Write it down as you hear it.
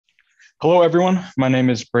Hello, everyone. My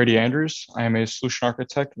name is Brady Andrews. I am a solution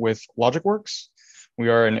architect with Logicworks. We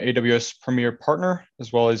are an AWS Premier Partner,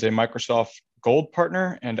 as well as a Microsoft Gold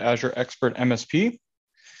Partner and Azure Expert MSP.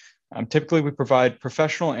 Typically, we provide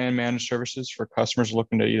professional and managed services for customers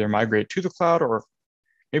looking to either migrate to the cloud, or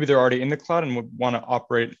maybe they're already in the cloud and would want to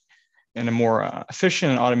operate in a more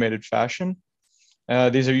efficient and automated fashion.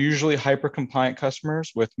 These are usually hyper-compliant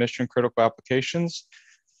customers with mission-critical applications.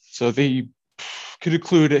 So they could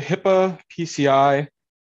include HIPAA, PCI,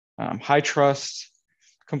 high trust,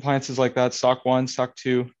 compliances like that, SOC 1, SOC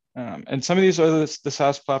 2. And some of these are the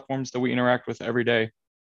SaaS platforms that we interact with every day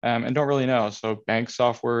and don't really know. So bank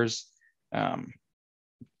softwares,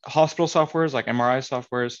 hospital softwares like MRI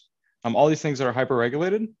softwares, all these things that are hyper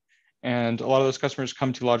regulated. And a lot of those customers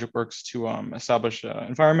come to Logicworks to establish an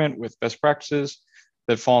environment with best practices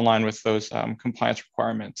that fall in line with those compliance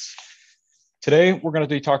requirements. Today, we're going to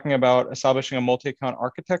be talking about establishing a multi-account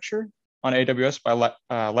architecture on AWS by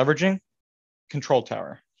leveraging Control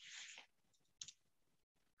Tower.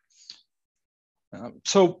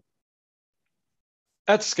 So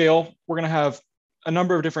at scale, we're going to have a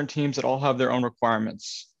number of different teams that all have their own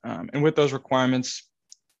requirements. And with those requirements,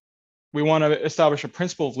 we want to establish a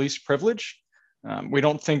principle of least privilege. We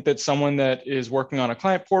don't think that someone that is working on a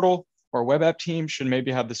client portal or web app team should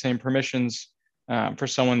maybe have the same permissions for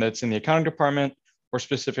someone that's in the accounting department or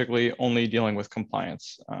specifically only dealing with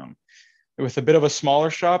compliance. With a bit of a smaller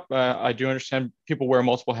shop, I do understand people wear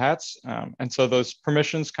multiple hats. And so those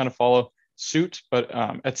permissions kind of follow suit, but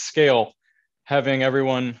at scale, having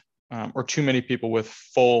everyone or too many people with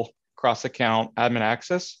full cross-account admin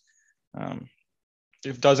access,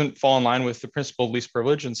 it doesn't fall in line with the principle of least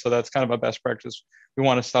privilege. And so that's kind of a best practice we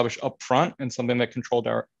want to establish upfront and something that Control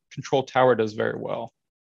Tower does very well.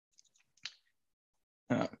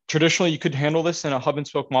 Traditionally, you could handle this in a hub and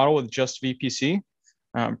spoke model with just VPC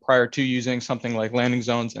prior to using something like landing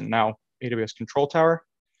zones and now AWS Control Tower.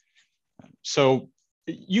 So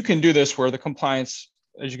you can do this where the compliance,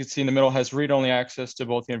 as you can see in the middle, has read-only access to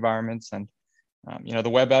both the environments and the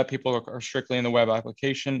web app people are strictly in the web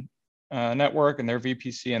application network and their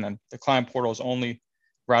VPC, and then the client portal is only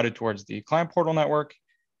routed towards the client portal network.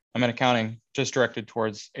 And accounting just directed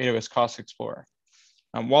towards AWS Cost Explorer.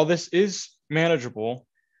 While this is manageable,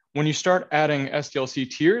 when you start adding SDLC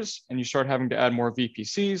tiers and you start having to add more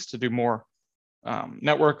VPCs to do more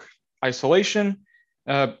network isolation,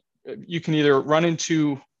 you can either run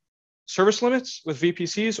into service limits with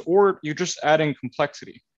VPCs or you're just adding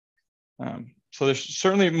complexity. So there's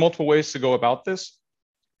certainly multiple ways to go about this.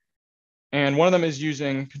 And one of them is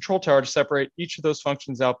using Control Tower to separate each of those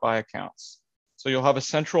functions out by accounts. So you'll have a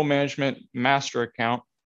central management master account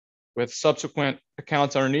with subsequent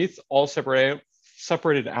accounts underneath, all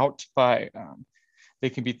separated out by, they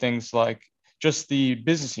can be things like just the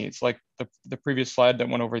business needs, like the previous slide that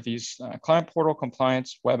went over these client portal,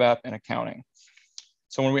 compliance, web app, and accounting.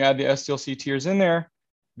 So when we add the SDLC tiers in there,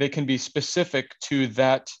 they can be specific to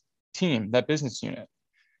that team, that business unit.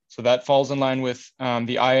 So that falls in line with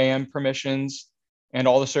the IAM permissions and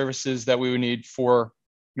all the services that we would need for,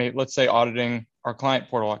 let's say, auditing our client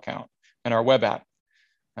portal account and our web app,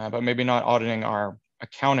 but maybe not auditing our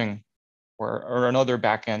accounting or another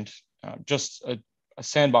backend, just a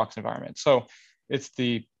sandbox environment. So it's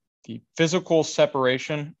the physical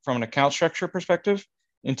separation from an account structure perspective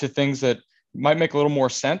into things that might make a little more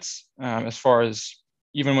sense as far as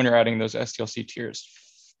even when you're adding those SDLC tiers.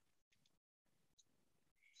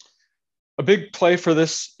 A big play for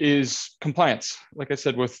this is compliance. Like I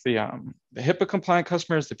said, with the HIPAA compliant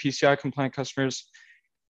customers, the PCI compliant customers,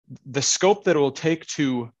 the scope that it will take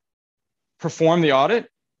to perform the audit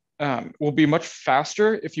will be much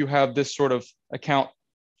faster if you have this sort of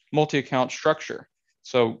multi-account structure.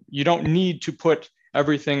 So you don't need to put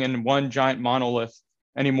everything in one giant monolith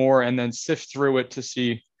anymore and then sift through it to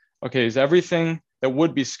see, okay, is everything that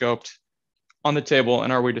would be scoped on the table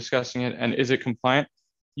and are we discussing it and is it compliant?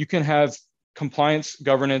 You can have compliance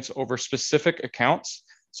governance over specific accounts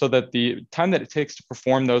so that the time that it takes to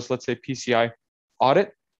perform those, let's say, PCI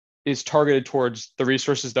audit is targeted towards the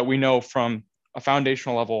resources that we know from a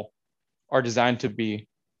foundational level are designed to be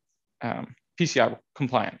PCI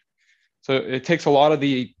compliant. So it takes a lot of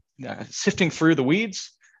the sifting through the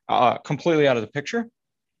weeds completely out of the picture.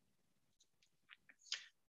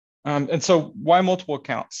 And so why multiple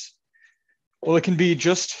accounts? Well, it can be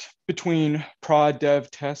just between prod, dev,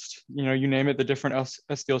 test, you name it, the different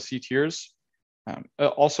SDLC tiers.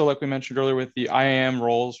 Also, like we mentioned earlier with the IAM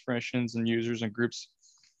roles, permissions, and users and groups,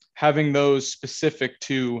 having those specific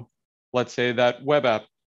to, let's say, that web app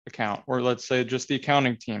account, or let's say just the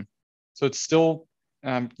accounting team. So it's still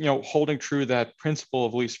holding true that principle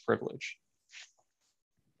of least privilege.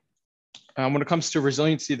 When it comes to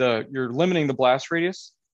resiliency, you're limiting the blast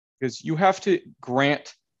radius because you have to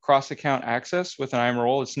grant cross-account access with an IAM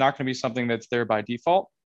role. It's not going to be something that's there by default.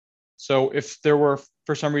 So if there were,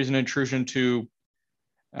 for some reason, intrusion to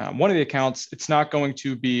one of the accounts, it's not going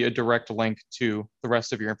to be a direct link to the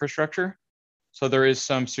rest of your infrastructure. So there is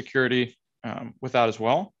some security with that as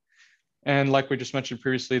well. And like we just mentioned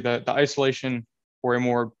previously, the isolation for a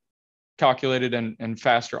more calculated and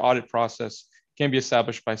faster audit process can be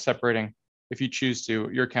established by separating, if you choose to,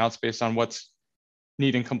 your accounts based on what's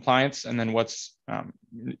needing compliance and then what's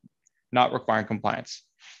not requiring compliance.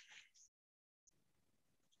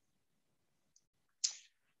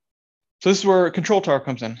 So this is where Control Tower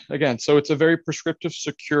comes in. Again, so it's a very prescriptive,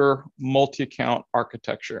 secure, multi-account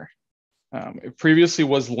architecture. It previously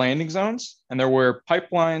was landing zones, and there were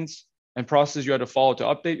pipelines and processes you had to follow to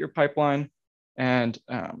update your pipeline. And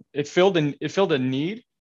it filled a need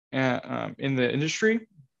in the industry,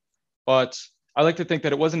 but I like to think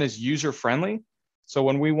that it wasn't as user-friendly. So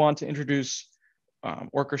when we want to introduce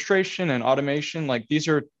orchestration and automation, like these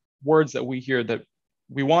are words that we hear that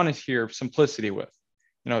we want to hear simplicity with.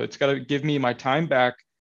 It's got to give me my time back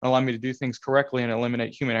and allow me to do things correctly and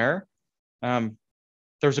eliminate human error.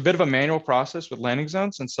 There's a bit of a manual process with landing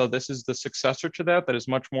zones. And so this is the successor to that is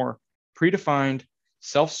much more predefined,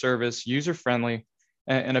 self-service, user-friendly.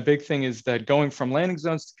 And a big thing is that going from landing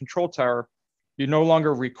zones to Control Tower, you're no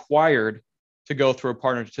longer required to go through a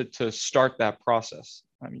partner to start that process.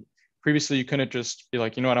 I mean, previously you couldn't just be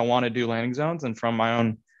like, I want to do landing zones and from my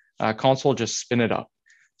own console, just spin it up.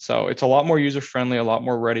 So it's a lot more user-friendly, a lot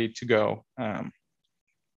more ready to go.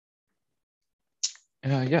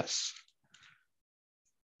 Yes.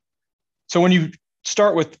 So when you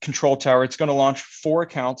start with Control Tower, it's going to launch 4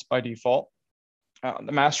 accounts by default.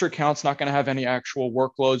 The master account's not going to have any actual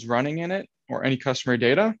workloads running in it or any customer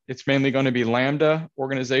data. It's mainly going to be Lambda,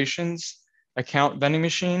 organizations, account vending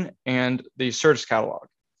machine, and the service catalog.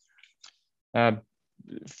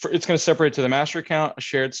 It's going to separate to the master account, a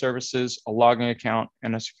shared services, a logging account,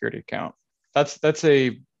 and a security account. That's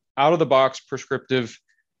a out-of-the-box prescriptive.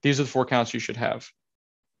 These are the 4 accounts you should have.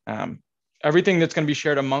 Everything that's going to be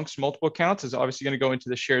shared amongst multiple accounts is obviously going to go into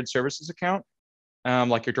the shared services account,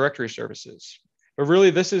 like your directory services. But really,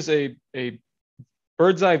 this is a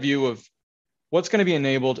bird's eye view of what's going to be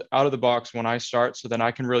enabled out of the box when I start, so that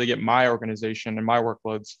I can really get my organization and my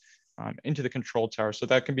workloads into the Control Tower. So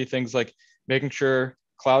that can be things like making sure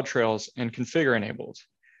CloudTrails and configure enabled,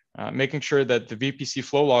 making sure that the VPC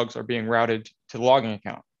flow logs are being routed to the logging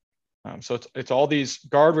account. So it's all these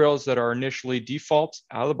guardrails that are initially default,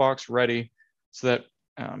 out of the box, ready, so that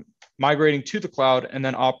migrating to the cloud and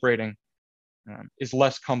then operating is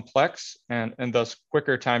less complex and thus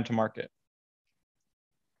quicker time to market.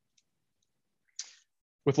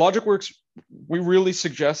 With Logicworks, we really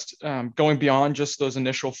suggest going beyond just those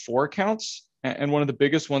initial 4 accounts. And one of the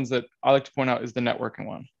biggest ones that I like to point out is the networking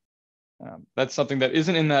one. That's something that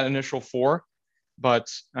isn't in that initial 4, but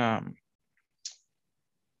the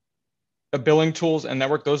billing tools and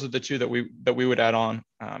network, those are the 2 that we would add on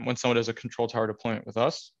when someone does a Control Tower deployment with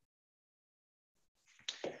us.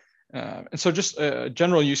 And so just a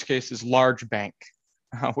general use case is large bank.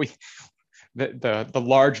 The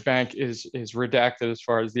large bank is redacted as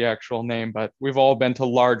far as the actual name, but we've all been to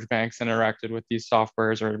large banks and interacted with these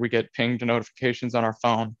softwares, or we get pinged notifications on our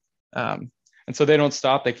phone. And so they don't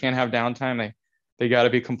stop. They can't have downtime. They got to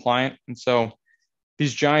be compliant. And so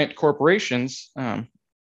these giant corporations,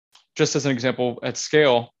 just as an example at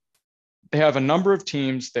scale, they have a number of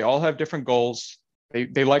teams. They all have different goals.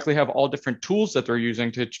 They likely have all different tools that they're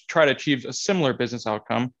using to try to achieve a similar business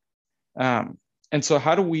outcome. And so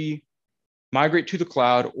how do we migrate to the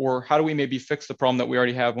cloud, or how do we maybe fix the problem that we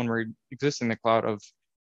already have when we're existing in the cloud of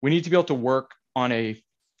we need to be able to work on a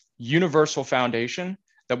universal foundation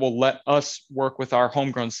that will let us work with our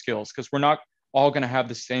homegrown skills, because we're not all going to have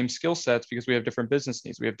the same skill sets because we have different business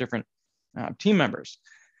needs. We have different team members.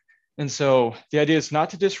 And so the idea is not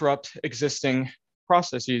to disrupt existing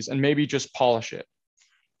processes and maybe just polish it.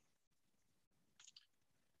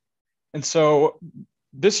 And so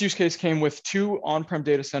this use case came with 2 on-prem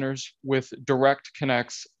data centers with direct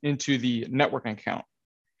connects into the networking account.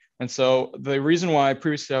 And so the reason why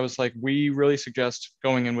previously I was like, we really suggest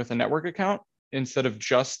going in with a network account instead of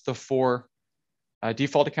just the 4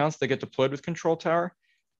 default accounts that get deployed with Control Tower,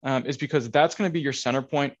 is because that's going to be your center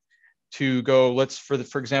point to go,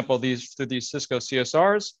 for example, through these Cisco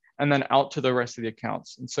CSRs, and then out to the rest of the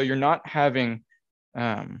accounts. And so you're not having,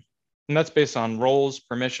 and that's based on roles,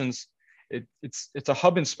 permissions. It's a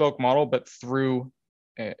hub and spoke model, but through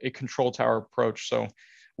a control tower approach. So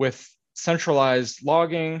with centralized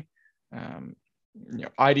logging,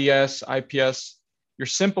 IDS, IPS, you're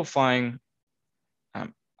simplifying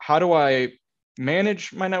how do I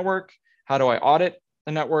manage my network? How do I audit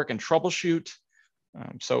the network and troubleshoot?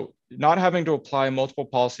 So not having to apply multiple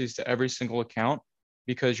policies to every single account,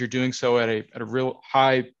 because you're doing so at a real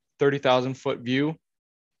high 30,000 foot view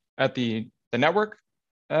at the network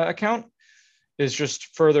account, is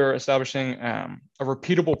just further establishing a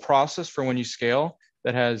repeatable process for when you scale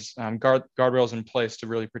that has guardrails in place to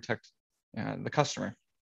really protect the customer.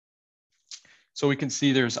 So we can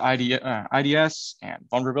see there's IDS and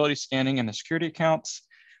vulnerability scanning in the security accounts,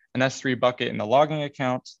 an S3 bucket in the logging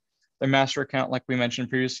account. The master account, like we mentioned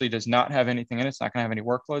previously, does not have anything in it. It's not going to have any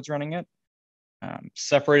workloads running it.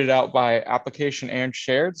 Separated out by application and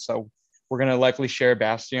shared. So we're going to likely share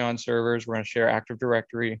Bastion servers. We're going to share Active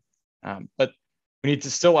Directory. But we need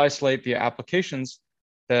to still isolate the applications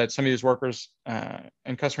that some of these workers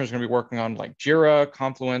and customers are going to be working on, like Jira,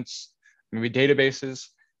 Confluence, maybe databases.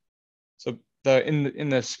 So in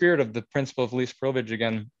the spirit of the principle of least privilege,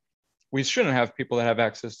 again, we shouldn't have people that have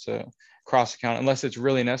access to cross account unless it's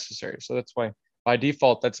really necessary. So that's why by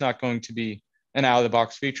default, that's not going to be an out of the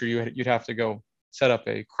box feature. You'd have to go set up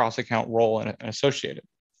a cross account role and associate it.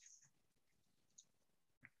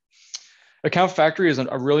 Account Factory is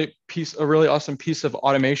a really awesome piece of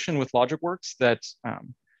automation with Logicworks that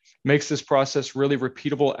makes this process really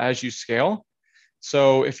repeatable as you scale.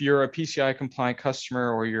 So if you're a PCI compliant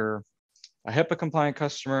customer or you're a HIPAA compliant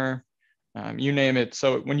customer, you name it.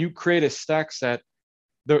 So when you create a stack set,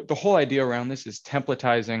 the whole idea around this is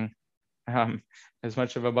templatizing, as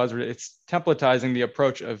much of a buzzword, it's templatizing the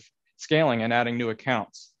approach of scaling and adding new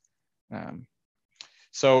accounts.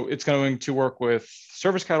 So it's going to work with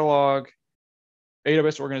Service Catalog,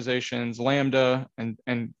 AWS organizations, Lambda,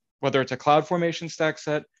 and whether it's a CloudFormation stack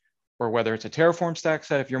set or whether it's a Terraform stack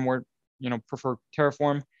set, if you're more, prefer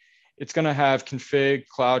Terraform, it's going to have config,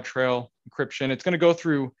 CloudTrail, encryption. It's going to go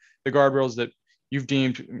through the guardrails that you've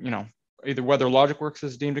deemed, either whether Logicworks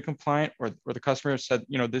is deemed a compliant or the customer said,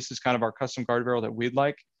 this is kind of our custom guardrail that we'd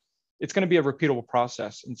like. It's going to be a repeatable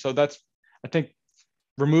process. And so that's, I think,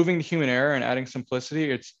 removing the human error and adding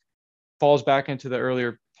simplicity. It falls back into the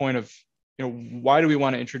earlier point of, why do we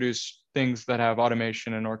want to introduce things that have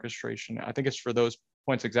automation and orchestration? I think it's for those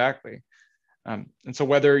points exactly. And so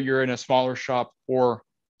whether you're in a smaller shop or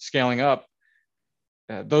scaling up,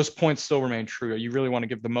 those points still remain true. You really want to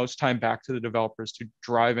give the most time back to the developers to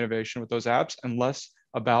drive innovation with those apps and less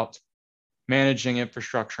about managing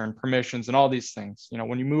infrastructure and permissions and all these things.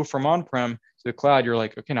 When you move from on-prem to the cloud, you're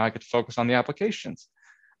like, okay, now I get to focus on the applications.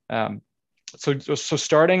 So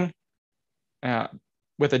starting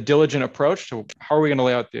with a diligent approach to how are we going to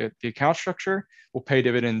lay out the account structure will pay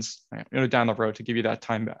dividends down the road to give you that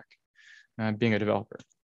time back being a developer.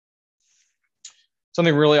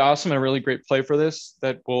 Something really awesome and a really great play for this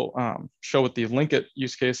that will show what the LinkIt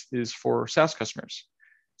use case is for SaaS customers.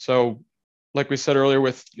 So like we said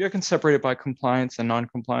earlier, you can separate it by compliance and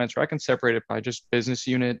non-compliance, or I can separate it by just business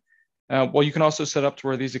unit. Well, you can also set up to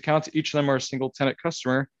where these accounts, each of them are a single tenant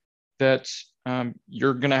customer that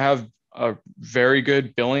you're going to have a very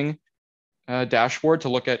good billing dashboard to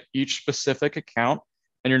look at each specific account.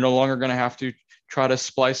 And you're no longer going to have to try to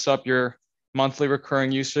splice up your monthly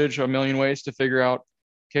recurring usage a million ways to figure out,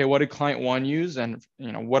 okay, what did client one use? And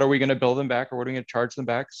what are we going to bill them back or what are we going to charge them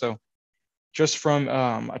back? So just from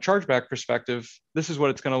a chargeback perspective, this is what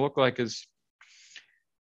it's going to look like is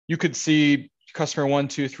you could see customer 1,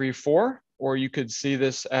 2, 3, 4, or you could see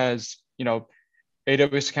this as,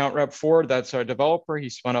 AWS account rep 4, that's our developer. He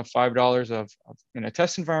spun up $5 in a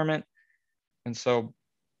test environment. And so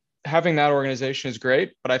having that organization is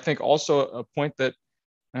great, but I think also a point that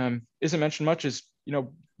isn't mentioned much is,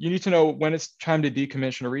 you need to know when it's time to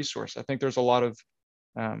decommission a resource. I think there's a lot of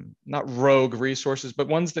not rogue resources, but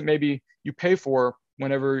ones that maybe you pay for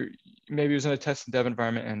whenever maybe it was in a test and dev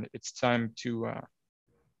environment and it's time to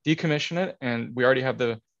decommission it. And we already have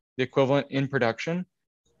the equivalent in production.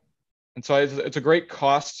 And so it's a great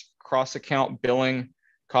cost cross-account billing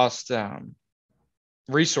cost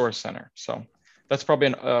resource center. So that's probably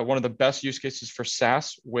one of the best use cases for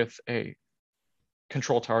SaaS with a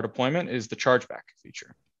control tower deployment is the chargeback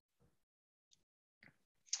feature.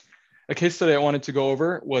 A case study I wanted to go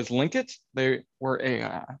over was LinkIt. They were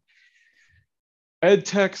a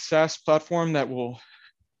EdTech SaaS platform that will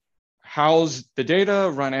house the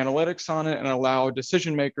data, run analytics on it, and allow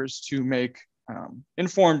decision makers to make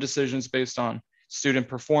informed decisions based on student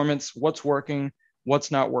performance, what's working, what's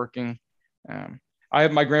not working.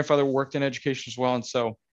 My grandfather worked in education as well, and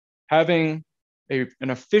so having an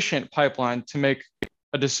efficient pipeline to make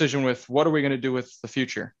a decision with what are we going to do with the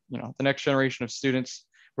future? The next generation of students,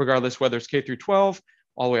 regardless whether it's K through 12,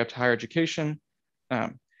 all the way up to higher education.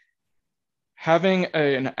 Having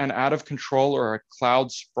an out of control or a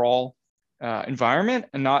cloud sprawl environment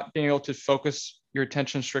and not being able to focus your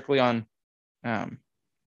attention strictly on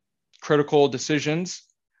critical decisions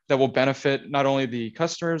that will benefit not only the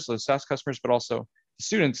customers, the SaaS customers, but also the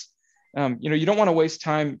students. You don't want to waste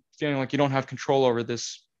time feeling like you don't have control over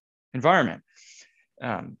this environment.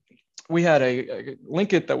 We had a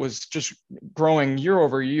LinkIt that was just growing year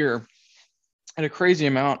over year at a crazy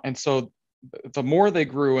amount. And so the more they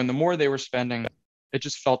grew and the more they were spending, it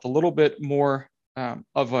just felt a little bit more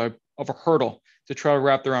of a hurdle to try to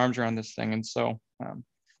wrap their arms around this thing. And so what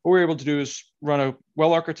we were able to do is run a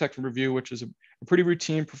well-architected review, which is a pretty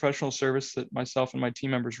routine professional service that myself and my team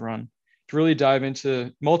members run, to really dive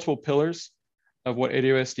into multiple pillars of what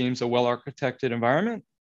AWS deems a well-architected environment.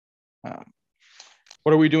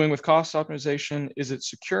 What are we doing with cost optimization? Is it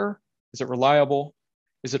secure? Is it reliable?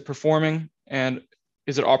 Is it performing? And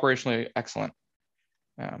is it operationally excellent?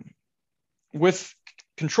 With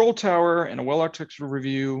Control Tower and a well-architected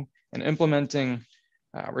review and implementing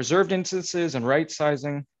reserved instances and right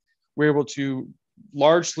sizing, we're able to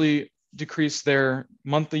largely decrease their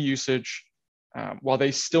monthly usage while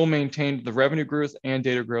they still maintained the revenue growth and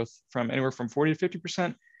data growth from anywhere from 40 to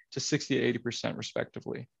 50% to 60 to 80%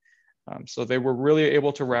 respectively. So they were really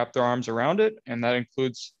able to wrap their arms around it, and that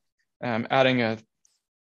includes adding a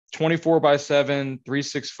 24/7,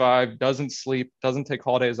 365, doesn't sleep, doesn't take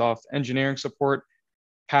holidays off, engineering support,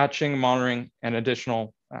 patching, monitoring, and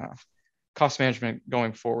additional cost management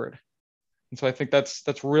going forward. And so I think that's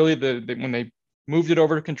really when they moved it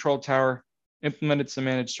over to Control Tower, implemented some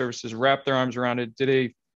managed services, wrapped their arms around it, did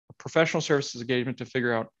a professional services engagement to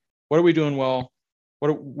figure out what are we doing well,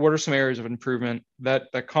 what are some areas of improvement.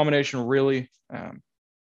 That combination really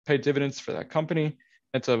paid dividends for that company.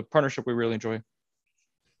 It's a partnership we really enjoy.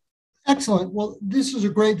 Excellent. Well, this is a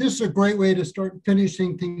great way to start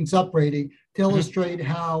finishing things up, Brady, to illustrate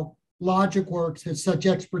how Logicworks has such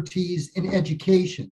expertise in education.